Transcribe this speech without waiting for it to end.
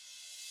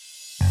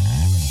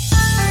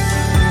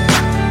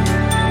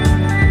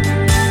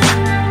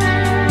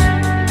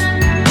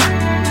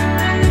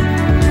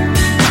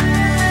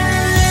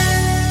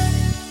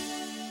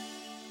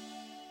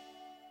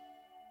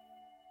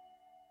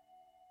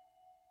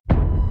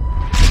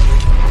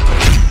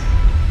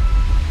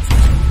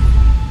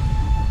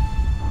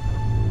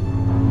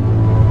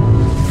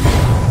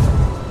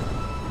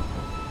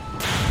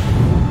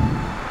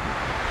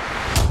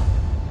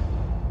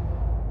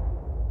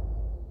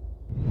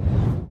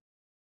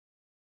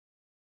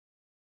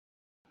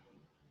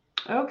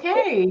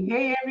Okay,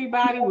 hey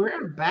everybody,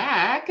 we're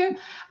back.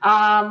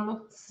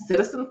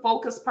 Citizen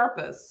focused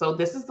purpose. So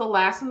this is the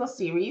last in the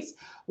series.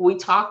 We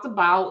talked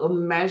about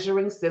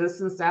measuring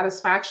citizen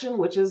satisfaction,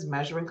 which is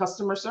measuring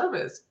customer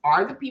service.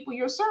 Are the people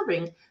you're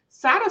serving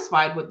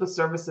satisfied with the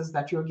services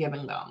that you're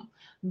giving them?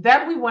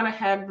 Then we went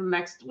ahead the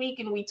next week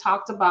and we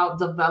talked about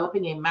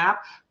developing a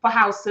map for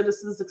how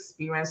citizens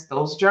experience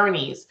those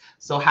journeys.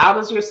 So how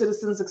does your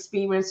citizens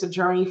experience the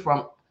journey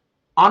from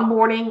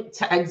onboarding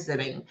to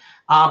exiting,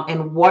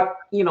 and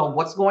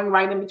what's going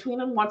right in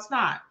between and what's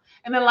not.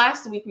 And then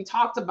last week we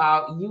talked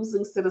about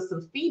using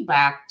citizen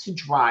feedback to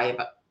drive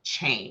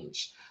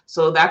change.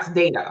 So that's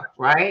data,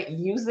 right?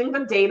 Using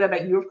the data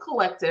that you've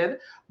collected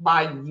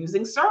by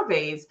using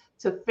surveys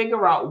to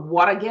figure out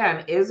what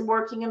again is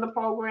working in the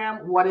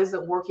program, what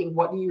isn't working,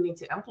 what do you need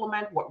to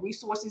implement, what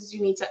resources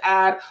you need to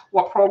add,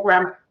 what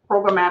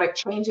programmatic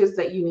changes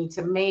that you need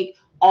to make,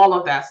 all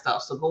of that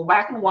stuff. So go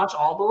back and watch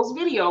all those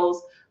videos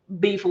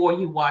before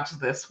you watch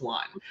this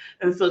one.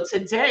 And so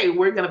today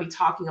we're going to be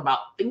talking about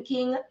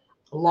thinking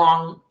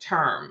long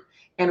term.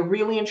 And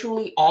really and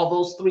truly, all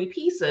those three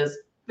pieces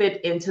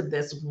fit into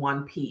this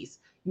one piece.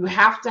 You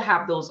have to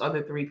have those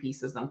other three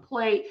pieces in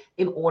play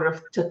in order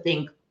to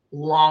think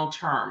long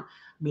term.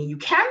 I mean, you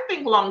can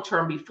think long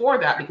term before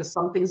that because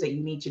some things that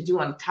you need to do,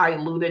 and Ty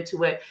alluded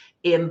to it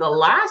in the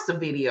last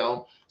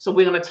video. So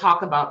we're going to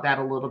talk about that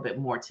a little bit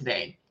more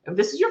today. If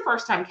this is your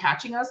first time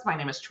catching us, my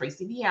name is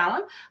Tracy D.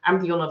 Allen.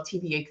 I'm the owner of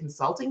TVA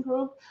Consulting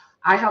Group.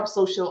 I help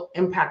social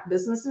impact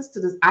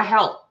businesses I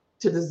help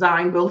to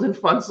design, build, and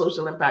fund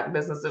social impact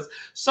businesses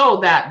so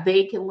that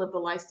they can live the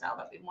lifestyle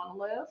that they want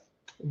to live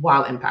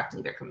while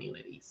impacting their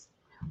communities.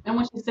 And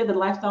when she said the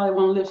lifestyle they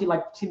want to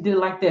live, she did it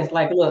like this.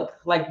 Like, look,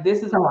 like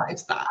this is The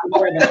lifestyle.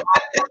 right,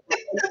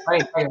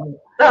 right, right.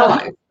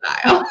 The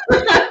lifestyle.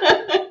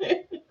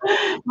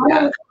 I'm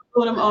Yes.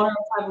 I'm owner of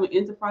type of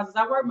enterprises.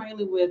 I work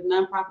mainly with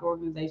nonprofit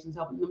organizations,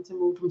 helping them to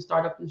move from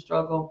startup and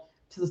struggle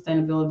to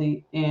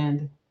sustainability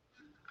and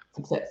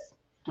success.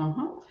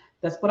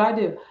 That's what I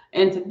do.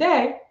 And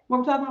today, what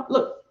we're talking about,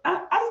 look,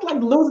 I just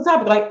like to lose the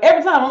topic. Like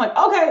every time, I'm like,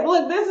 okay,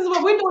 look, this is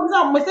what we're doing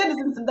something with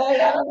citizens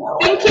today. I don't know.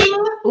 Thinking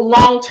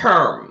long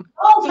term.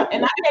 Long term,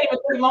 and I can't even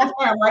think long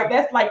term, right?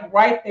 That's like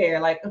right there,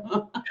 like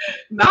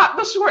Not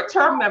the short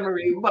term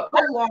memory, but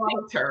the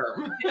long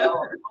term. you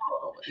know,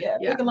 yeah,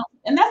 Yeah. thinking long,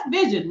 and that's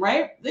vision,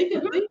 right? Mhm.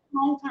 Thinking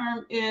long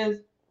term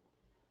is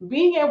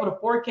being able to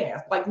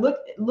forecast, like look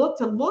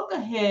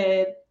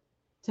ahead,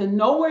 to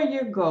know where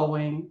you're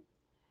going,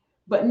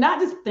 but not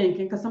just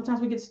thinking, because sometimes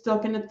we get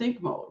stuck in the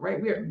think mode,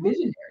 right? We are Mhm.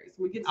 visionaries.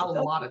 A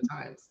lot of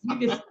times. We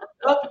get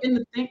stuck in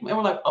the think, and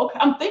we're like, okay,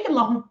 I'm thinking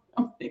long,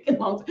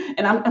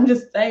 and I'm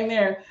just staying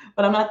there,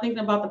 but I'm not thinking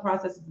about the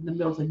processes in the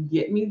middle to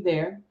get me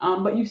there.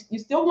 But you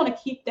still want to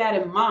keep that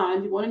in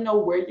mind. You want to know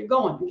where you're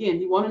going.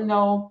 Again, you want to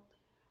know,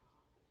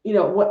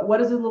 what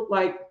does it look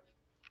like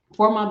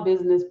for my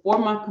business, for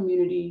my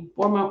community,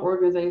 for my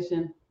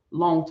organization,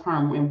 long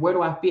term, and where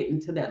do I fit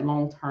into that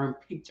long term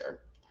picture?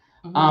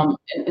 Mhm.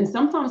 And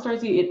sometimes,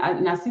 Tracy,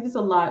 and I see this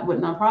a lot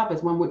with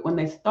nonprofits when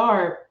they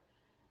start,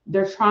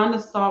 they're trying to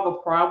solve a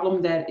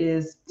problem that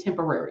is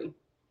temporary,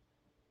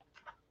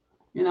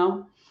 you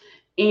know,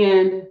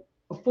 and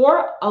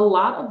for a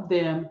lot of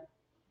them,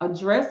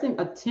 addressing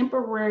a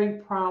temporary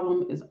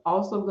problem is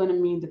also going to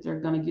mean that they're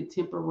going to get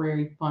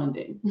temporary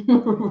funding,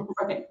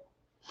 right?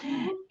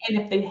 Mhm. And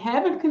if they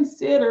haven't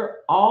considered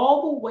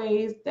all the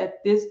ways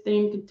that this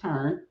thing can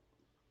turn,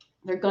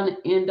 they're going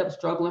to end up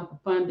struggling for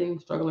funding,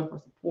 struggling for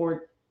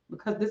support,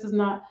 because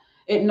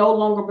it no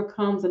longer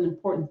becomes an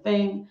important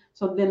thing.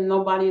 So then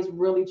nobody is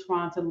really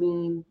trying to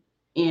lean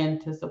in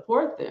to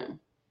support them,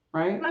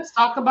 right? Let's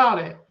talk about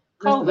it.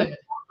 Let's let's COVID.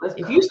 let's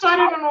If you co-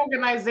 started an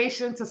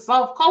organization to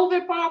solve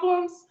COVID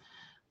problems,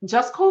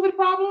 just COVID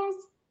problems,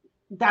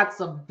 that's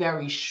a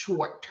very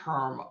short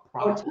term our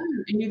problem.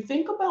 time. And you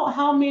think about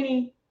how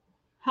many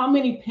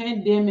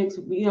pandemics,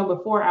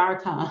 before our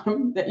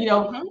time, that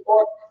Mhm.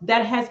 or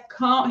that have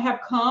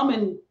come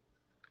and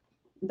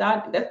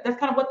that's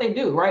kind of what they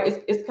do,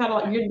 right? It's kind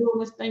of like you're doing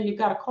this thing, you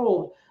got a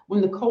cold.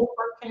 When the Mhm. cold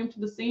first came to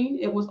the scene,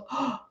 it was,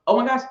 oh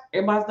my gosh,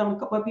 everybody's down, a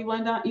couple of people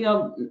ain't down,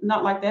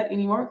 not like that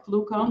anymore.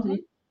 Flu comes and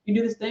Mhm. you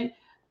do this thing.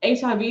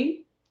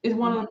 HIV is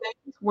one of Mhm. the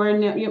things where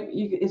now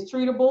it's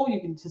treatable,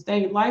 you can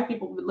sustain your life,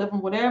 people live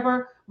from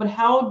whatever, but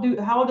how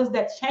does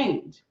that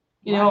change?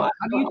 I, Right.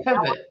 How do you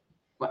pivot?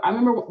 I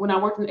remember when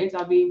I worked in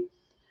HIV,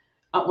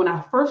 when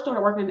I first started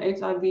working in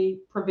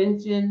HIV,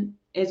 prevention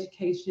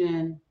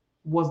education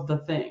was the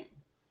thing,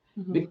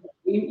 Mhm. because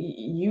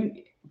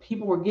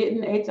people were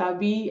getting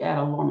HIV at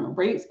alarming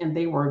rates and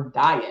they were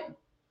dying.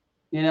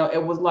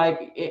 It was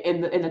like,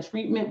 and the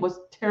treatment was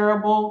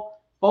terrible.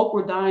 Folk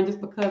were dying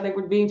just because they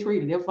were being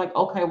treated. It was like,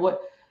 okay,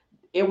 what?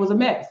 It was a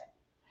mess.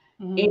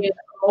 And Mhm.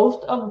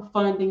 most of the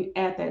funding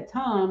at that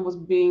time was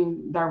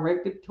being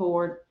directed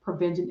toward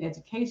prevention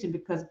education,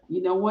 because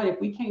you know what? If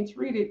we can't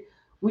treat it,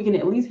 we can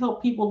at least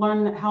help people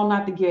learn how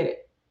not to get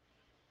it.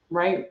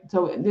 Right.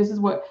 So this is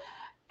what.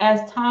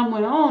 as time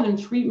went on and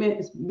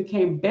treatment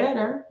became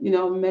better,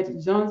 Magic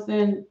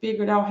Johnson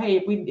figured out, hey,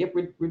 if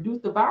we reduce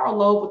the viral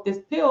load with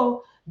this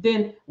pill,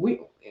 then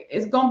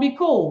it's gonna be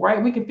cool,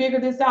 right? We can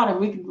figure this out, and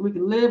we can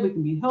live, we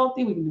can be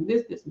healthy, we can do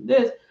this, this, and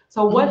this.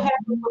 So what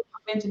happened with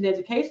prevention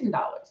education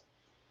dollars,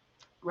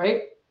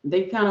 right?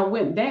 They kind of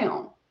went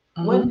down.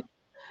 What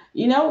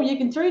you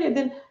can treat it.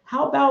 Then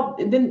how about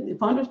then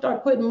funders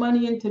start putting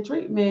money into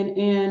treatment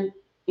and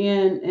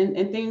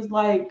things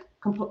like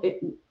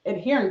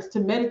adherence to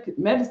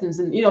medicines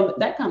and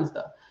that kind of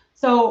stuff.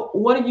 So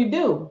what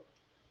do?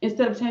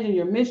 Instead of changing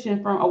your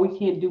mission from we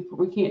can't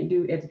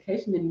do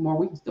education anymore,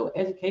 we can still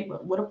educate,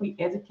 but what if we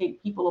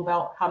educate people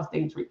about how to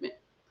stay in treatment?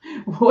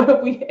 What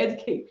if we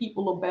educate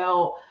people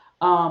about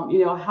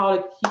how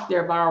to keep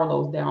their viral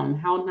loads down and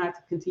how not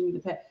to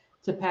continue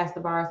to pass the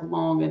virus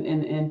along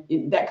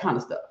and that kind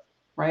of stuff,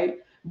 right?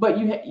 But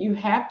you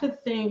have to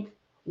think,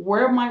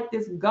 where might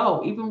this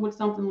go? Even with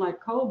something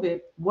like COVID,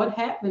 what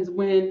happens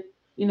when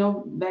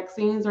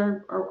vaccines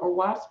are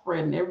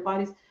widespread and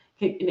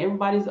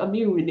everybody's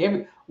immune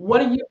and what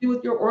do you do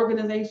with your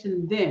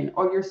organization then,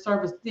 or your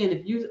service then,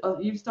 if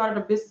you started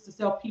a business to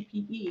sell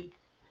PPE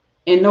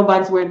and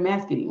nobody's wearing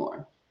masks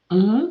anymore?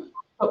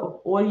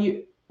 So what do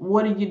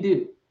you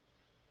do?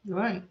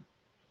 Right.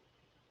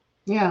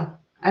 Yeah.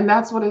 And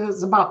that's what it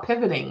is about,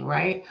 pivoting,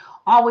 right?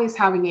 Always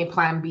having a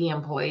plan B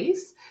in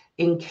place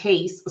in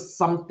case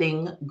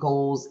something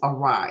goes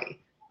awry,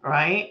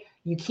 right?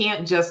 You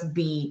can't just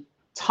be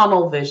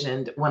tunnel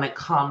visioned when it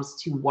comes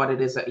to what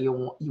it is that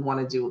you want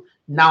to do.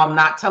 Now, I'm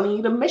not telling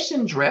you to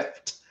mission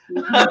drift.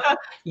 You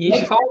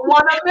don't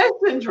want to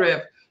mission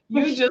drift.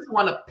 You just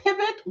want to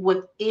pivot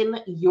within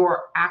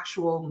your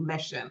actual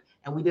mission.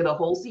 And we did a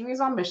whole series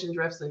on mission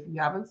drift. So if you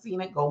haven't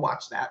seen it, go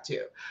watch that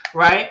too.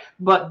 Right.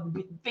 But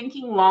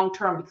thinking long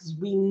term, because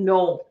we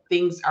know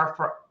things are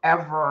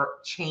forever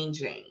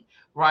changing.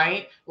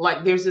 Right.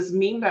 Like there's this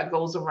meme that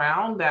goes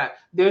around that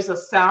there's a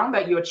sound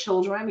that your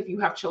children, if you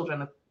have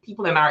children,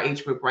 people in our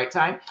age group, right,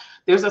 Time,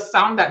 there's a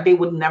sound that they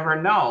would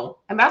never know.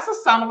 And that's the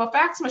sound of a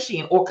fax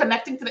machine or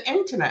connecting to the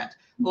internet.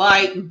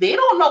 Like they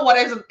don't know what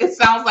it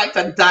sounds like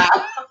to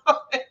dial.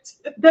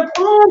 The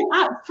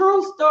phone,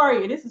 true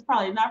story. This is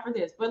probably not for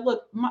this, but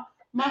look, my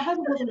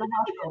husband was in the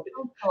hospital.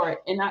 True story,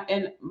 and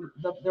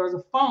there was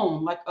a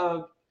phone, like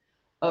a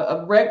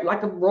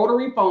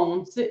rotary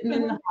phone, sitting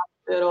in the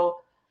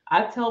hospital.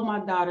 I tell my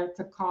daughter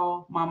to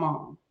call my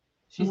mom.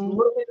 She's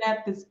looking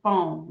at this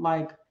phone,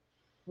 like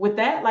with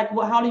that, like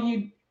how do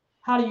you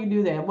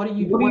do that? What do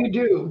you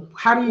do?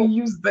 How do you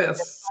use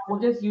this? Well,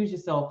 just use your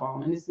cell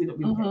phone, and it'll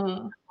be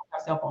okay. Our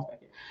cell phones back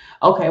here.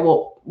 Okay,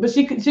 well, but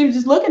she was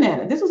just looking at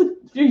it. This was a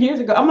few years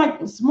ago. I'm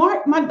like,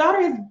 smart. My daughter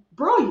is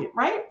brilliant,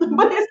 right? But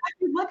it's like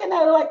she's looking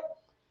at it like,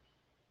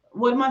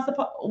 what am I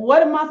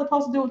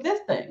supposed to do with this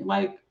thing?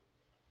 Like,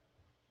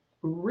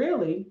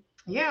 really?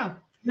 Yeah.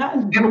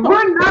 And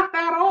we're not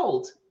that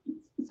old.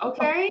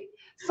 Okay.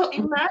 So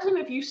imagine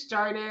if you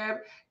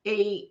started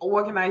a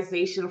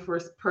organization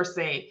per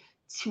se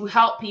to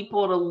help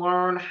people to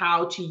learn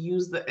how to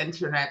use the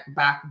internet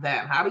back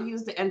then, how to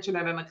use the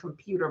internet and a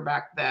computer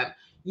back then,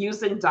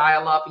 using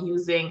dial-up,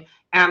 using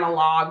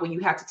analog when you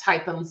had to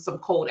type in some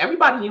code.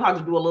 Everybody knew how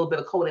to do a little bit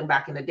of coding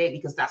back in the day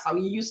because that's how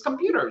you used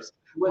computers,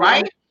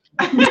 right?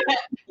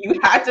 You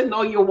had to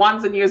know your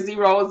ones and your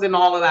zeros and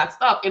all of that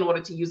stuff in order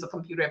to use a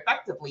computer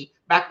effectively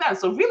back then.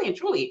 So really and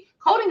truly,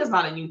 coding is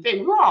not a new thing.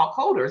 We were all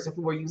coders if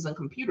we were using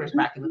computers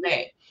back in the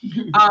day.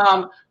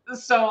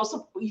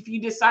 So if you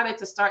decided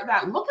to start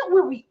that, look at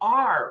where we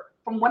are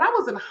from when I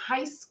was in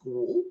high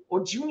school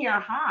or junior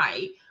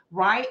high,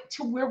 right,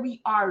 to where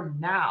we are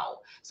now.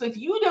 So if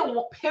you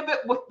don't pivot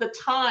with the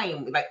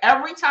time, like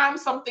every time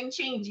something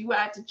changed, you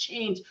had to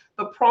change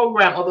the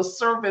program or the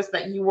service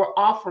that you were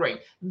offering.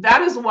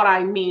 That is what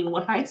I mean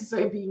when I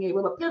say being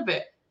able to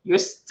pivot. You're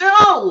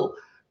still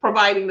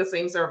providing the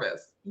same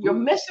service. Your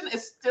mission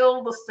is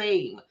still the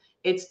same.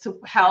 It's to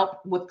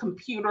help with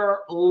computer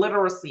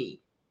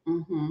literacy.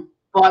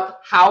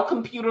 But how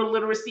computer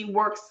literacy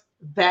works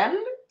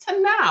then to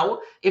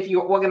now, if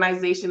your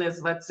organization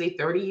is, let's say,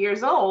 30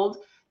 years old,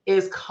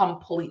 is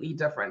completely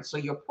different. So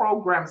your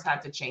programs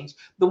had to change.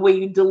 The way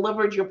you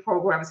delivered your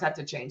programs had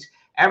to change.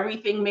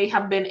 Everything may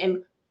have been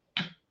in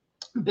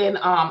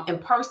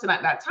person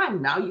at that time.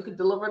 Now you could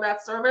deliver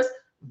that service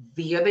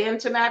via the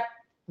internet,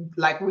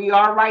 like we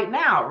are right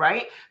now,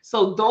 right?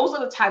 So those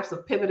are the types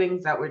of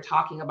pivotings that we're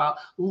talking about,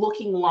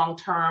 looking long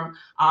term.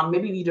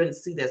 Maybe you didn't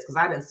see this because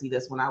I didn't see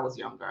this when I was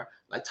younger,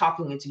 like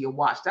talking into your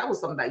watch. That was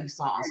something that you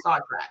saw on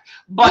Star Trek.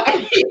 But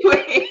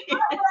anyway,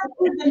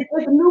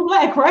 it's a new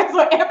black, right? So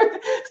everything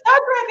Star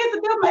Trek is a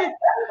new black.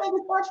 Everything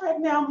is Star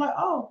Trek now. I'm like,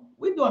 oh,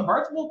 we're doing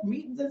virtual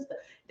meetings and stuff.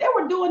 They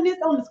were doing this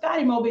on the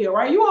Scotty Mobile,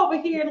 right? You over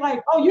here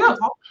like, oh, you don't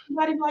talk to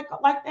somebody like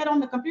that on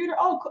the computer.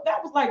 Oh,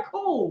 that was like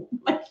cool.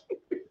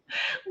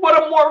 What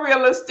a more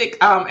realistic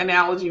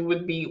analogy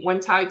would be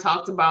when Ty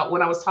talked about,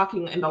 when I was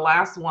talking in the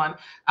last one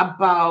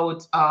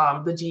about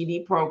the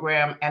GED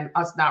program and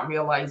us not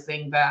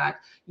realizing that,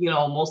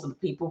 most of the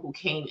people who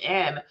came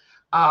in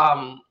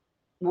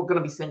were going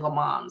to be single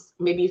moms.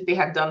 Maybe if they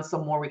had done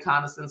some more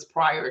reconnaissance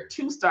prior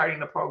to starting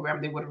the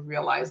program, they would have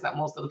realized that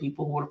most of the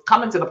people who would have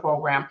come into the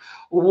program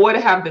would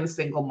have been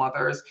single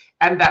mothers,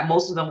 and that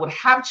most of them would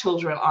have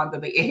children under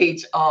the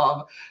age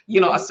of,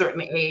 a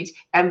certain age,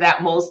 and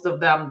that most of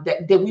them,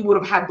 that we would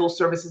have had those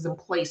services in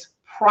place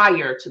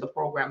prior to the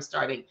program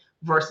starting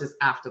versus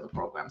after the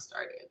program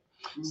started.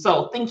 Mm-hmm.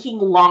 So thinking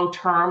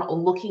long-term,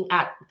 looking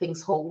at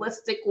things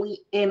holistically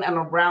in and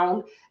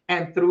around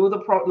and through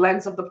the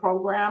lens of the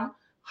program,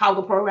 how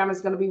the program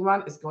is going to be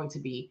run is going to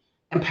be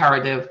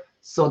imperative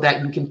so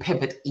that you can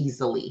pivot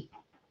easily.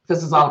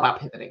 This is all about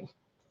pivoting.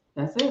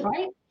 That's it.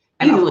 Right?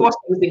 And of course,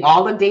 using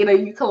all the data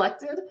you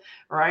collected,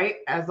 right,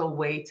 as a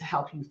way to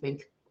help you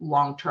think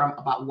long-term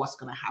about what's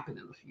going to happen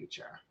in the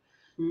future.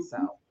 Mm-hmm.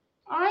 So,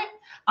 all right.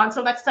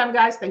 Until next time,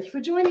 guys, thank you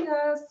for joining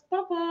us.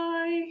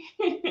 Bye-bye.